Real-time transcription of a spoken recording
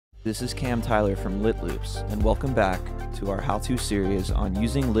This is Cam Tyler from Lit Loops, and welcome back to our how-to series on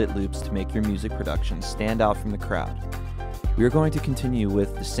using Lit Loops to make your music production stand out from the crowd. We are going to continue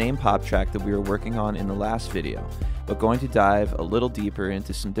with the same pop track that we were working on in the last video, but going to dive a little deeper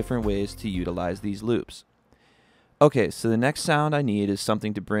into some different ways to utilize these loops. Okay, so the next sound I need is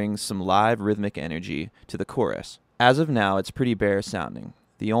something to bring some live rhythmic energy to the chorus. As of now, it's pretty bare sounding.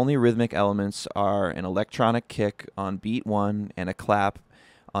 The only rhythmic elements are an electronic kick on beat 1 and a clap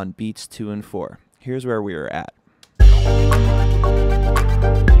on beats 2 and 4. Here's where we are at.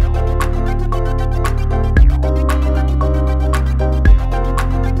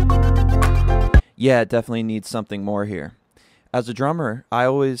 Yeah, it definitely needs something more here. As a drummer, I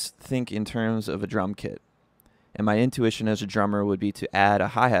always think in terms of a drum kit. And my intuition as a drummer would be to add a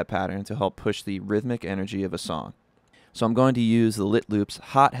hi-hat pattern to help push the rhythmic energy of a song. So I'm going to use the Lit Loops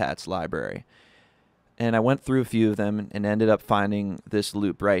Hatz library. And I went through a few of them and ended up finding this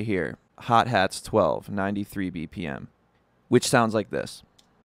loop right here, Hatz 12, 93 BPM, which sounds like this.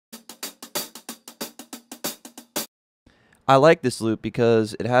 I like this loop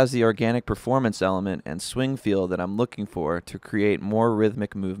because it has the organic performance element and swing feel that I'm looking for to create more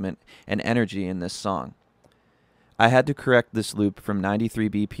rhythmic movement and energy in this song. I had to correct this loop from 93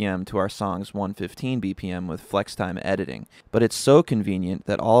 BPM to our song's 115 BPM with flex time editing, but it's so convenient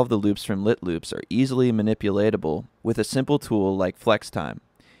that all of the loops from Lit Loops are easily manipulatable with a simple tool like flex time.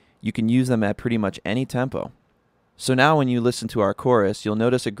 You can use them at pretty much any tempo. So now when you listen to our chorus, you'll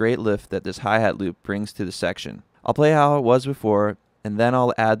notice a great lift that this hi-hat loop brings to the section. I'll play how it was before, and then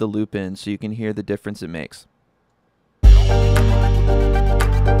I'll add the loop in so you can hear the difference it makes.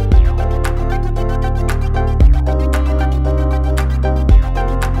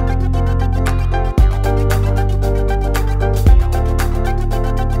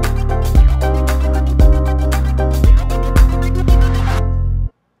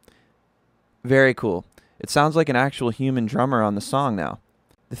 Very cool. It sounds like an actual human drummer on the song now.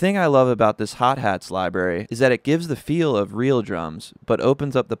 The thing I love about this Hatz library is that it gives the feel of real drums, but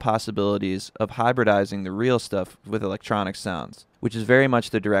opens up the possibilities of hybridizing the real stuff with electronic sounds, which is very much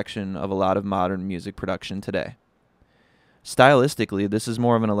the direction of a lot of modern music production today. Stylistically, this is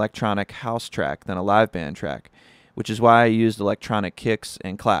more of an electronic house track than a live band track, which is why I used electronic kicks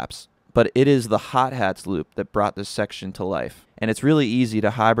and claps. But it is the Hatz loop that brought this section to life. And it's really easy to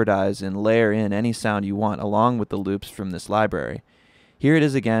hybridize and layer in any sound you want along with the loops from this library. Here it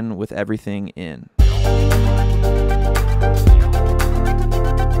is again with everything in.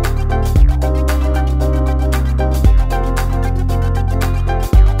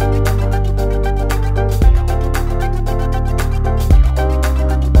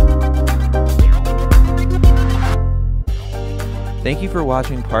 Thank you for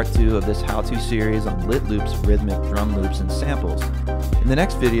watching part 2 of this how-to series on Lit Loops, rhythmic drum loops, and samples. In the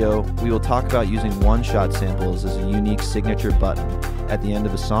next video, we will talk about using one-shot samples as a unique signature button at the end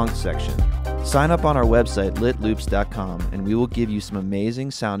of a song section. Sign up on our website, litloops.com, and we will give you some amazing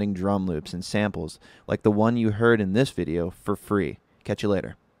sounding drum loops and samples like the one you heard in this video for free. Catch you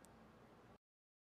later.